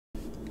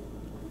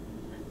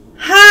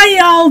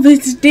y'all,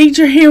 this is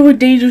Deidra here with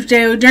Deidra's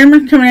Daily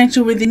Dreamer coming at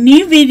you with a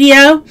new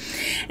video.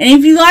 And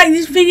if you like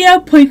this video,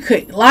 please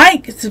click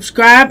like,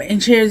 subscribe,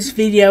 and share this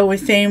video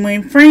with family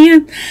and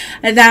friends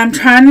as I'm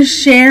trying to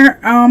share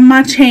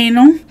my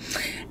channel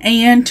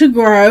and to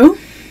grow.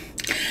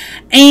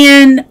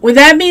 And with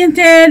that being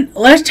said,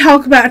 let's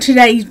talk about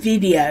today's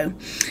video.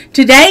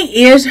 Today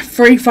is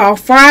Frawl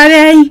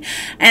Friday,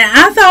 and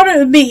I thought it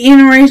would be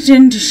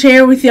interesting to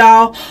share with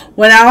y'all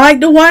what I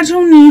like to watch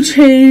on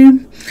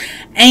YouTube.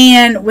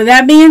 And with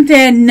that being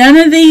said, none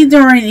of these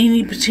are in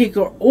any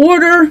particular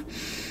order.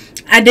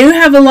 I do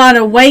have a lot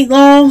of weight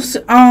loss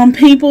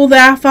people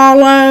that I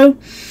follow,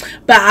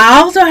 but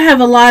I also have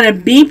a lot of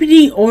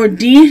Beepity or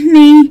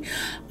Disney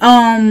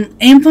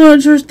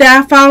influencers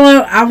that I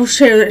follow. I will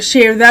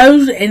share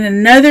those in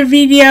another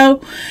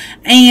video.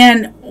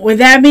 And with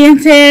that being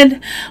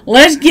said,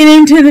 let's get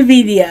into the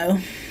video.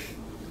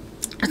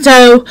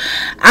 So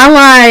I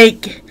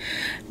like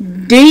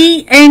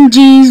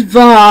D&G's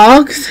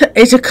vlogs.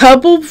 It's a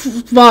couple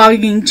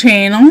vlogging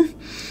channel.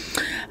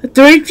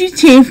 Thrifty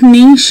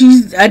Tiffany,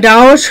 she's a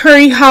Dollar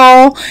Tree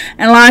haul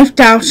and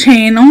lifestyle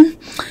channel.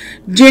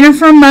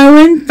 Jennifer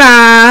Moen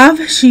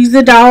 5, she's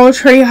the Dollar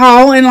Tree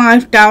haul and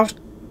lifestyle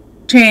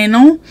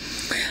channel.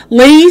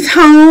 Lee's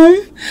Home,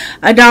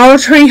 a Dollar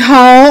Tree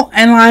haul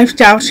and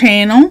lifestyle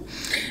channel.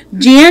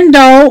 Jen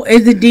Dole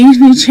is the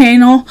Disney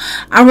channel.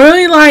 I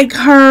really like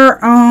her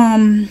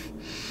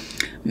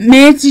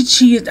message.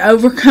 She has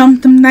overcome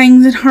some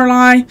things in her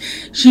life.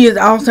 She is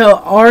also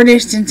an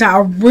artist, and so I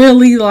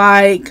really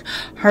like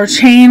her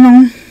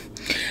channel.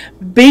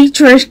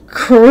 Beatrice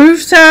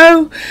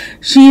Caruso,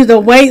 she is a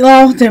weight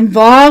loss and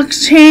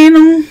vlogs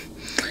channel.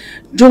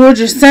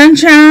 Georgia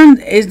Sunshine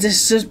is the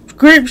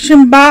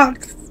subscription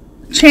box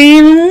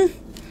channel.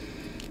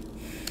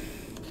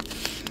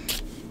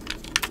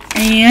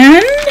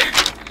 And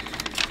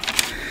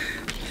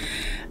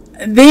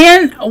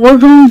then we're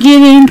going to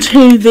get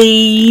into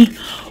the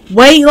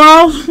weight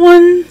loss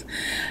one.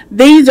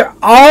 These are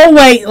all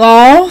weight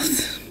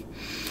loss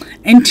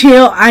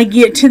until I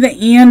get to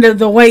the end of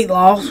the weight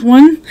loss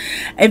one.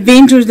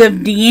 Adventures of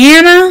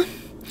Deanna,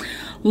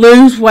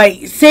 Lose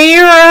Weight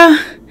Sarah,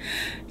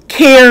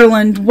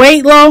 Carolyn's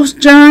weight loss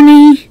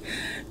journey,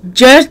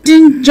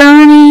 Justin's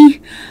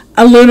journey,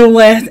 A Little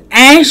Less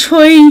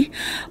Ashley,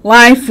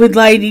 Life with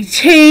Lady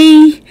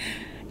T,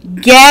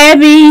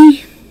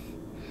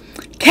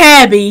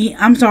 Cabby,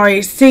 I'm sorry,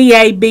 it's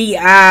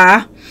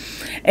C-A-B-I,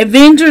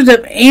 Adventures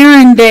of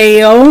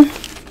Arendelle,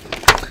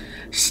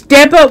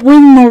 Step Up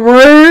with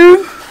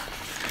Maru.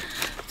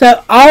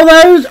 So all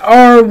those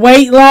are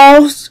weight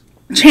loss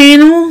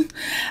channels.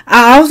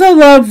 I also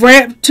love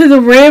Rep to the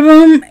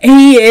Rhythm.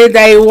 He is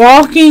a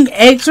walking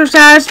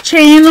exercise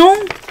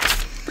channel.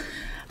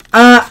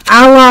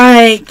 I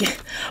like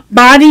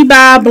Body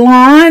by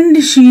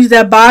Blonde. She's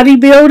a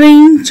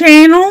bodybuilding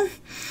channel.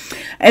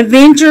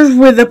 Adventures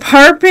with a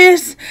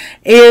Purpose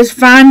is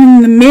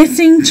Finding the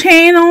Missing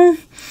channel.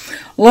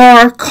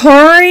 Laura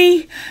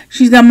Curry,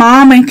 she's a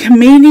mom and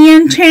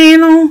comedian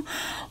channel.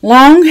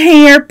 Long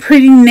Hair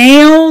Pretty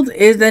Nails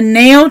is a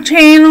nail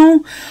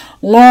channel.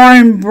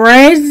 Lauren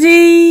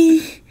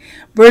Brazee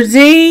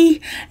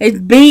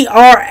is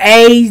B-R-A-Z-E-E,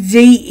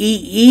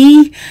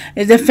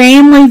 is a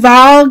family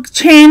vlog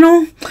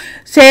channel.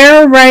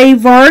 Sarah Ray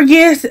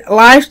Vargas,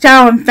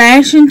 lifestyle and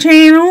fashion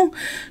channel.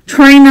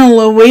 Trina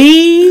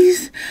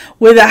Louise,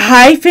 with a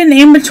hyphen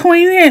in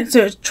between it,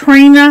 so it's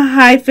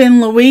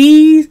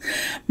Trina-Louise,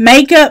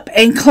 makeup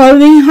and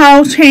clothing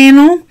haul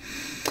channel.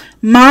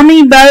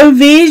 Mommy Bo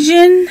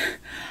Vision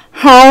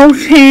haul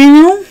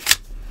channel.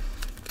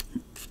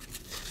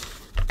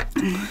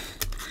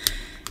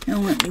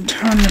 And let me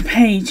turn the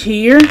page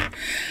here.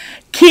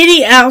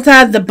 Kitty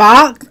Outside the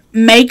Box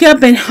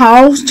makeup and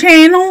hauls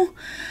channel.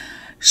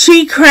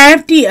 She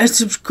Crafty, a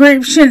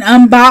subscription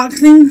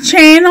unboxing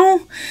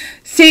channel.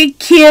 Sick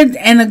Kids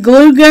and a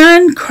Glue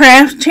Gun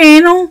craft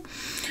channel.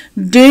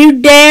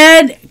 Dude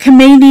Dad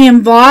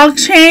comedian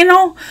vlog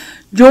channel.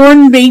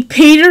 Jordan B.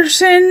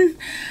 Peterson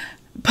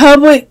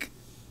public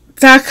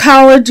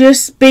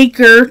psychologist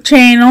speaker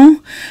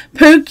channel.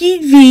 Pookie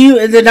View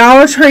is a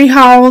Dollar Tree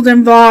hauls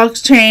and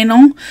vlogs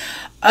channel.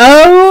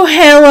 Oh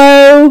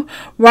Hello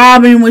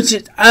Robin, which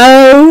is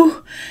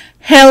Oh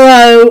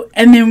Hello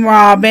and then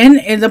Robin,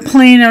 is a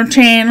planner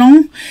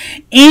channel.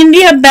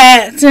 India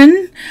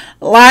Batson,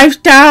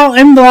 lifestyle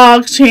and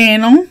vlog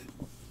channel.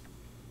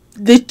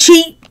 The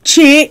Cheap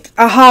Chick,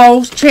 a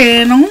hauls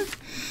channel.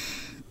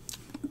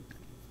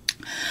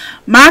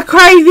 My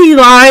Crazy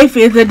Life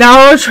is a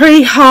Dollar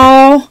Tree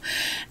haul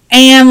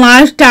and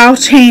lifestyle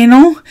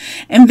channel.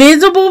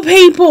 Invisible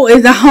People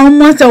is a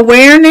homeless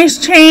awareness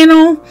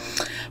channel.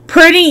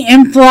 Pretty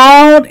and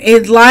Flawed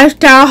is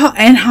lifestyle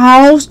and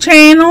hauls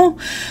channel.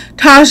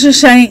 Tasha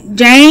St.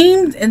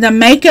 James is a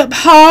makeup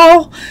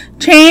haul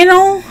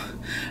channel.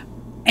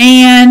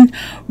 And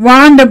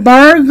Rhonda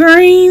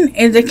Burgreen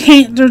is a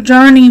Cancer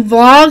Journey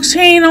Vlogs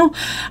channel.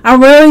 I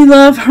really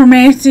love her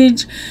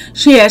message.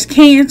 She has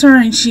cancer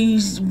and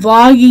she's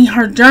vlogging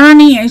her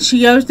journey and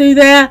she goes through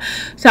that.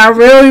 So I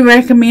really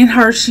recommend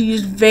her.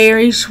 She's a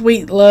very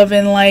sweet,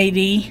 loving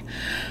lady.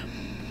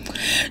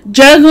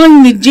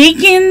 Juggling the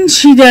Jenkins,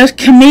 she does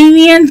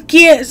comedian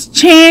skits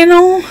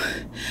channel.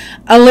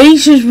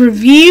 Alicia's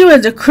Review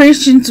is a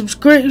Christian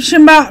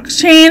subscription box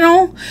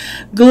channel.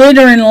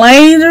 Glitter and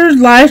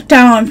Lasers,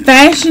 lifestyle and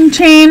fashion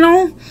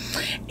channel.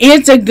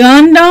 It's a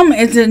Gundam,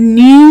 it's a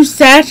new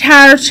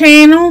satire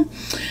channel.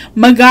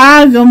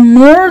 Magog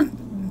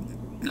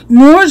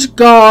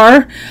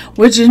Morsgar,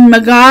 which is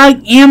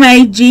Magog,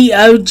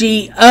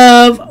 M-A-G-O-G,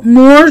 of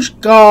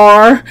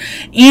Morsgar,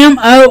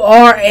 M-O-R-S-K-A-R,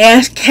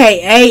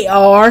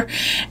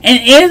 and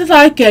it's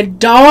like a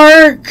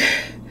dark,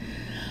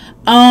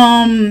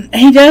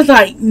 he does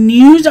like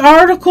news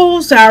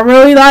articles, so I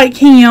really like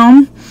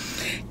him.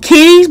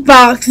 Kitty's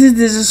Boxes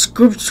is a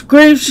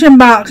subscription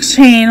box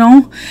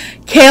channel.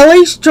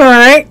 Kelly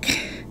Strack,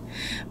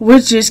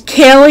 which is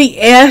Kelly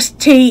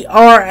S-T-R-A-C-K,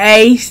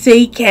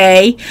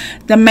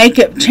 the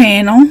makeup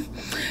channel.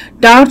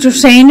 Dr.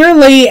 Sandra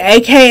Lee,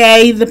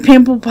 aka the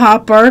Pimple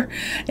Popper,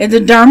 is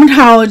a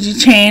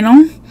dermatology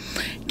channel.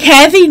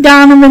 Kathy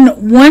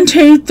Donovan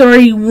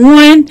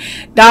 1231,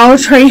 Dollar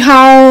Tree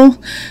Haul.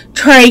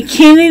 Trey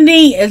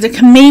Kennedy is a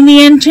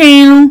comedian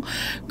channel.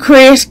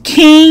 Chris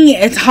King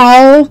is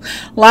Haul,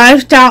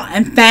 lifestyle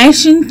and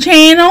fashion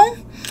channel.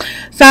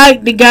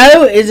 Psych to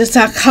Go is a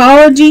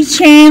psychology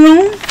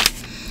channel.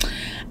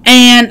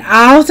 And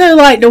I also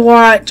like to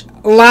watch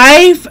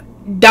Life.Church,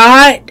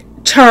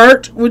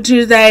 which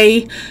is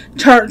a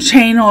church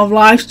channel of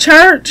Life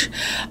Church.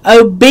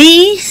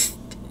 Obese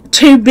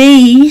to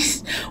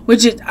Beast,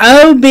 which is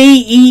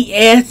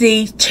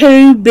O-B-E-S-E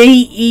to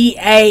B-E-A-S-T,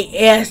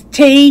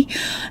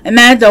 and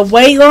that's a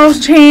weight loss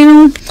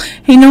channel.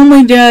 He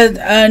normally does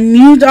a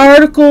news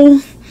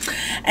article,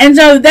 and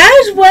so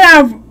that's what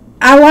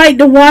I like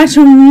to watch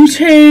on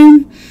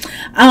YouTube.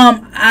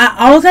 I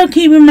also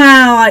keep in mind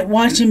I like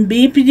watching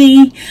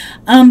Bippity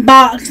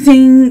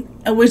Unboxing,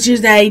 which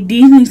is a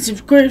Disney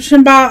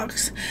subscription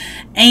box,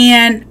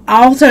 and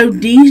also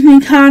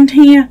Disney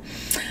content.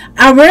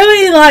 I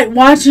really like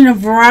watching a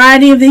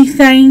variety of these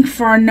things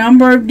for a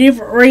number of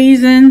different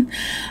reasons.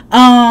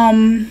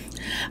 I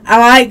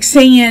like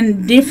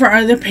seeing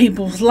different other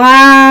people's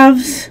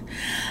lives.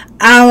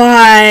 I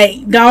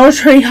like Dollar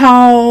Tree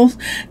hauls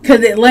because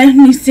it lets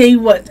me see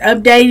what's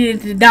updated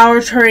at the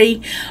Dollar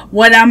Tree,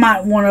 what I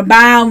might want to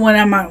buy, what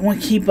I might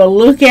want to keep a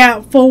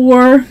lookout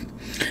for.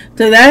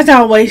 So that's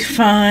always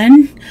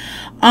fun.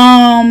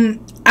 I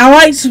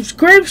like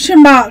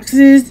subscription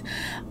boxes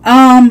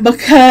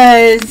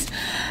because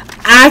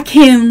I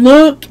can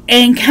look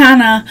and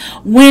kind of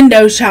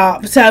window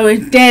shop. So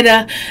instead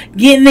of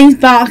getting these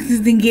boxes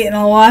and getting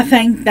a lot of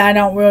things that I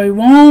don't really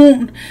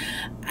want,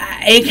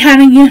 it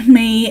kind of gives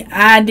me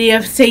an idea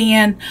of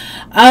seeing,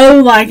 oh,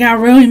 like I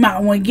really might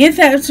want to get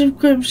that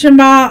subscription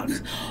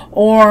box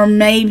or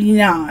maybe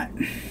not.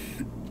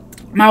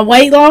 My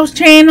weight loss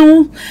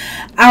channel,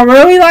 I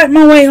really like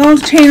my weight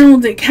loss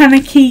channel. It kind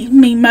of keeps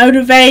me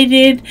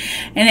motivated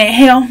and it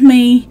helps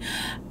me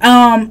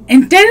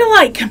instead of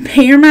like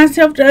compare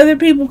myself to other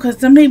people, because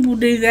some people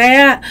do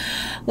that.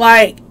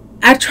 Like,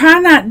 I try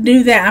not to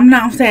do that. I'm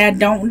not going to say I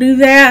don't do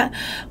that.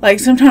 Like,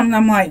 sometimes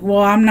I'm like,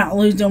 well, I'm not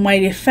losing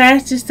weight as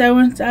fast as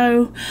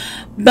so-and-so.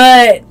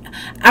 But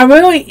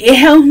it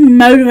helps me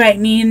motivate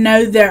me and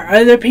know there are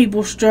other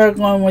people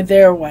struggling with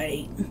their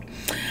weight.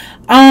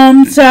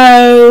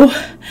 So,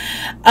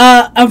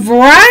 a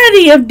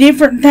variety of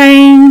different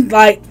things,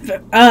 like,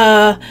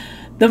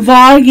 the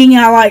vlogging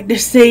I like to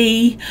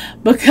see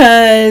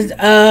because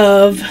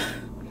of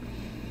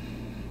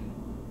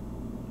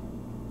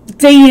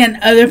seeing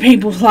other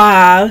people's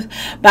lives.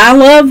 But I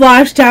love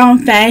lifestyle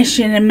and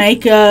fashion and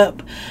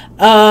makeup,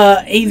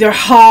 either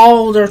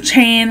hauls or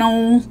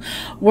channels,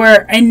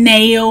 and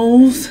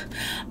nails.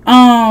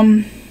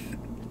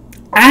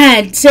 I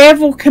had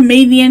several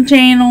comedian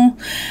channels.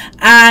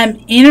 I'm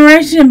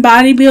interested in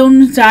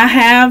bodybuilding, so I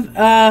have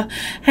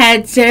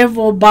had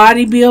several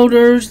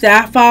bodybuilders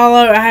that I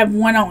follow. I have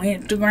one on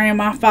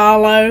Instagram I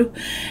follow,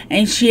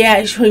 and she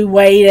actually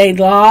weighed a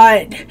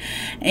lot,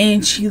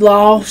 and she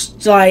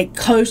lost like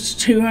close to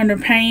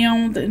 200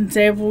 pounds in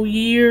several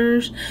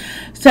years.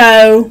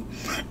 So,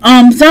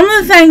 some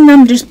of the things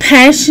I'm just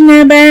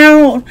passionate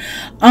about,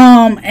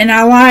 and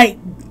I like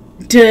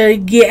to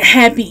get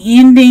happy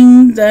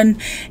endings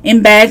and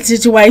in bad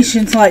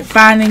situations, like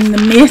Finding the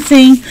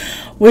Missing,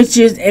 which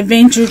is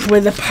Adventures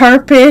with a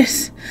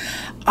Purpose.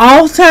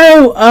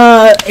 Also,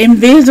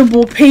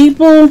 Invisible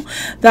People,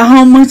 the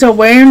Homeless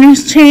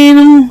Awareness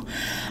channel.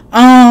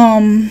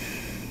 I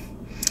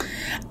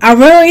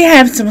really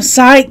have some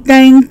psych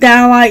things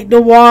that I like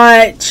to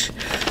watch.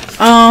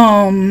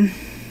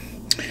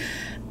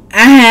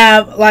 I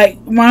have,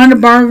 like,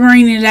 Rhonda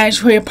Burgreen is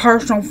actually a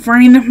personal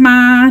friend of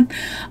mine.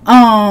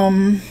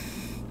 I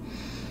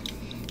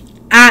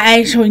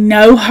actually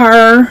know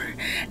her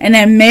and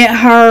have met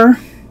her.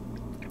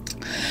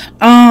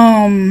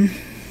 some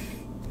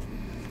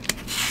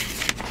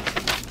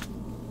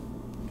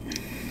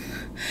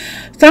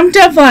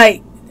stuff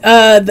like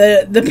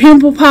the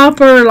pimple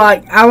popper,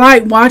 like I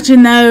like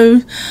watching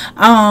those.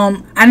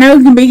 I know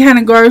it can be kind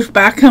of gross,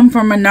 but I come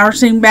from a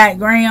nursing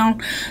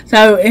background,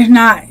 so it's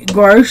not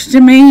gross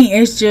to me.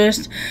 It's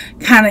just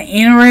kind of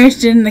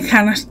interesting, the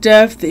kind of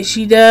stuff that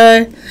she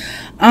does.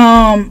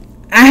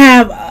 I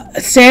have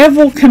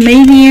several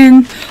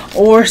comedian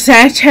or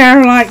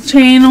satire like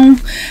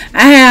channels.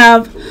 I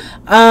have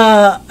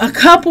a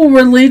couple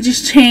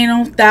religious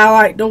channels that I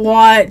like to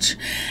watch,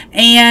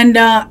 and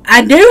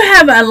I do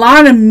have a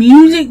lot of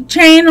music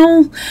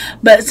channels,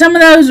 but some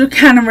of those are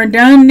kind of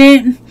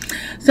redundant,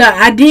 so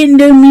I didn't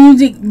do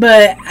music,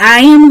 but I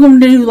am going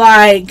to do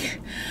like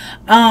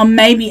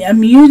maybe a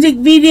music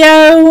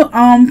video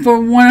for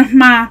one of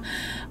my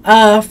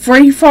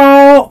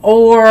Frawl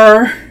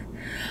or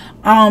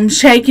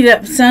Shake It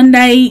Up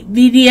Sunday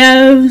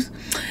videos.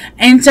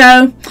 And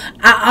so,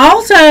 I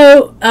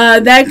also,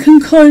 that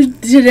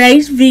concludes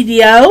today's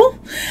video.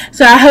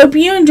 So, I hope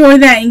you enjoy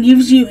that and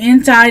gives you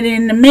insight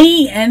into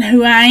me and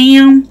who I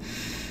am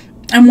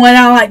and what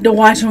I like to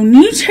watch on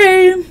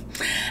YouTube.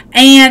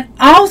 And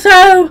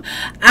also,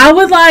 I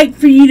would like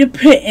for you to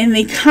put in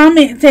the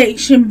comment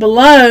section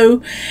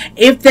below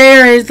if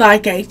there is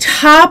like a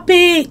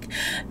topic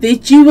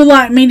that you would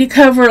like me to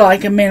cover,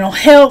 like a mental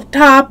health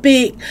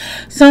topic,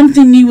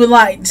 something you would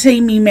like to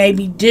see me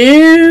maybe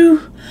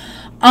do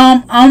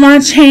on my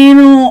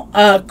channel,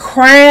 a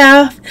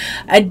craft,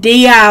 a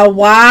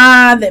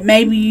DIY that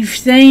maybe you've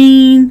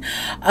seen,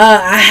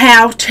 a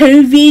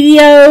how-to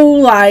video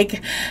like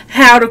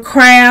how to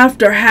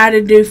craft or how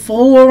to do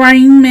floor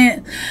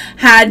arrangement,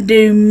 how to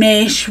do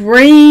mesh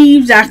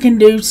wreaths. I can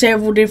do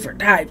several different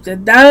types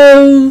of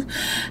those.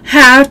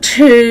 How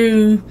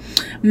to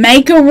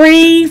make a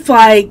wreath,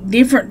 like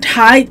different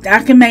types.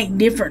 I can make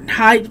different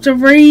types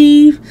of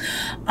wreaths.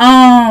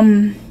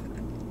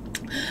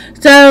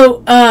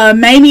 So,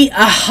 maybe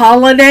a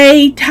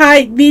holiday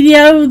type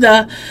video.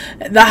 The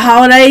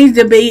holidays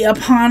will be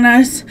upon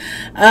us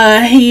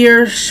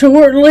here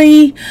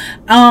shortly.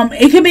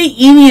 It could be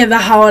any of the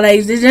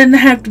holidays. It doesn't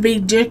have to be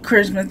just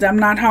Christmas. I'm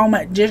not talking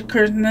about just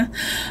Christmas.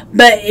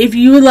 But if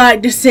you would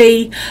like to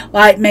see,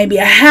 like, maybe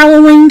a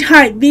Halloween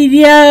type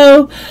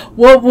video,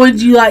 what would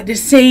you like to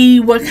see?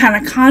 What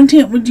kind of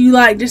content would you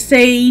like to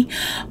see?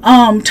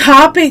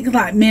 Topics,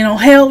 like mental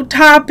health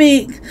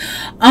topics.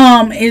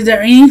 Is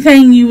there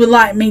anything you would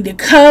like me to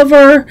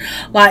cover,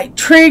 like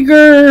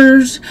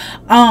triggers,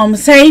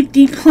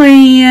 safety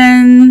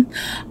plan,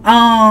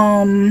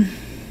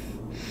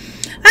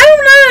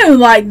 I don't know,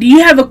 like, do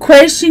you have a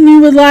question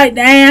you would like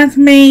to ask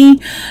me,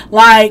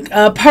 like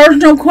a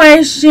personal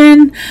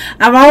question?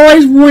 I've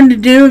always wanted to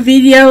do a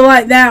video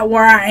like that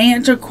where I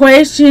answer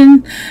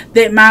questions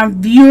that my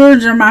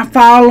viewers or my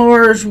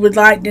followers would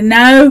like to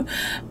know,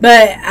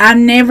 but I've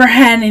never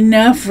had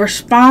enough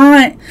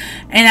response,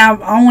 and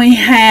I've only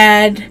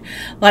had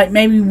like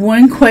maybe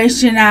one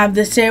question out of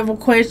the several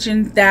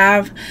questions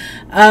that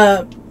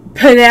I've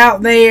put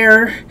out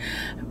there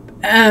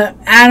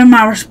out of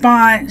my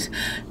response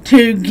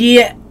to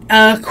get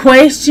a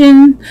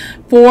question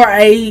for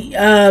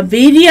a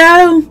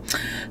video.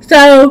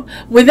 So,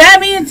 with that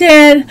being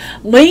said,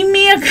 leave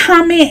me a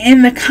comment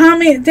in the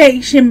comment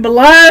section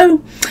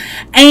below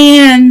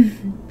and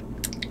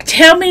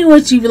tell me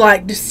what you would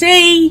like to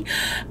see.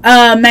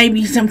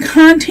 Maybe some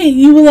content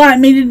you would like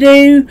me to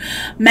do.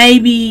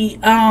 Maybe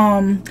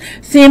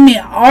send me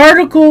an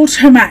article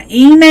to my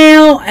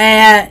email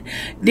at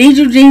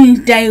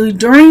Deidra Daily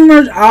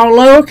Dreamers, all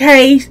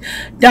lowercase,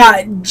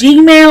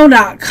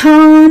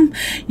 .gmail.com.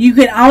 You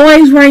can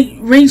always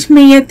reach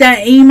me at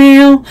that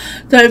email.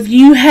 So if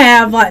you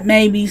have like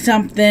maybe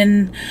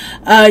something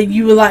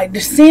you would like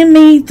to send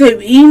me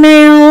through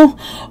email,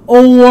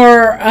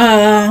 or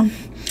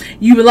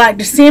you would like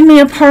to send me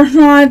a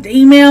personalized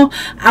email,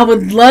 I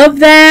would love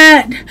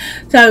that.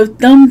 So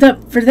thumbs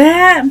up for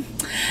that.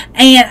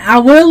 And I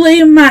will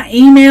leave my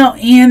email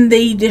in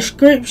the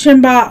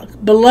description box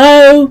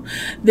below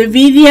the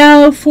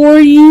video for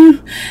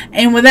you.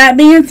 And with that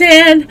being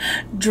said,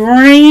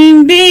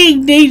 dream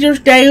big, Deidra's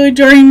Daily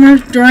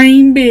Dreamers,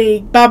 dream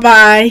big.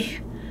 Bye-bye.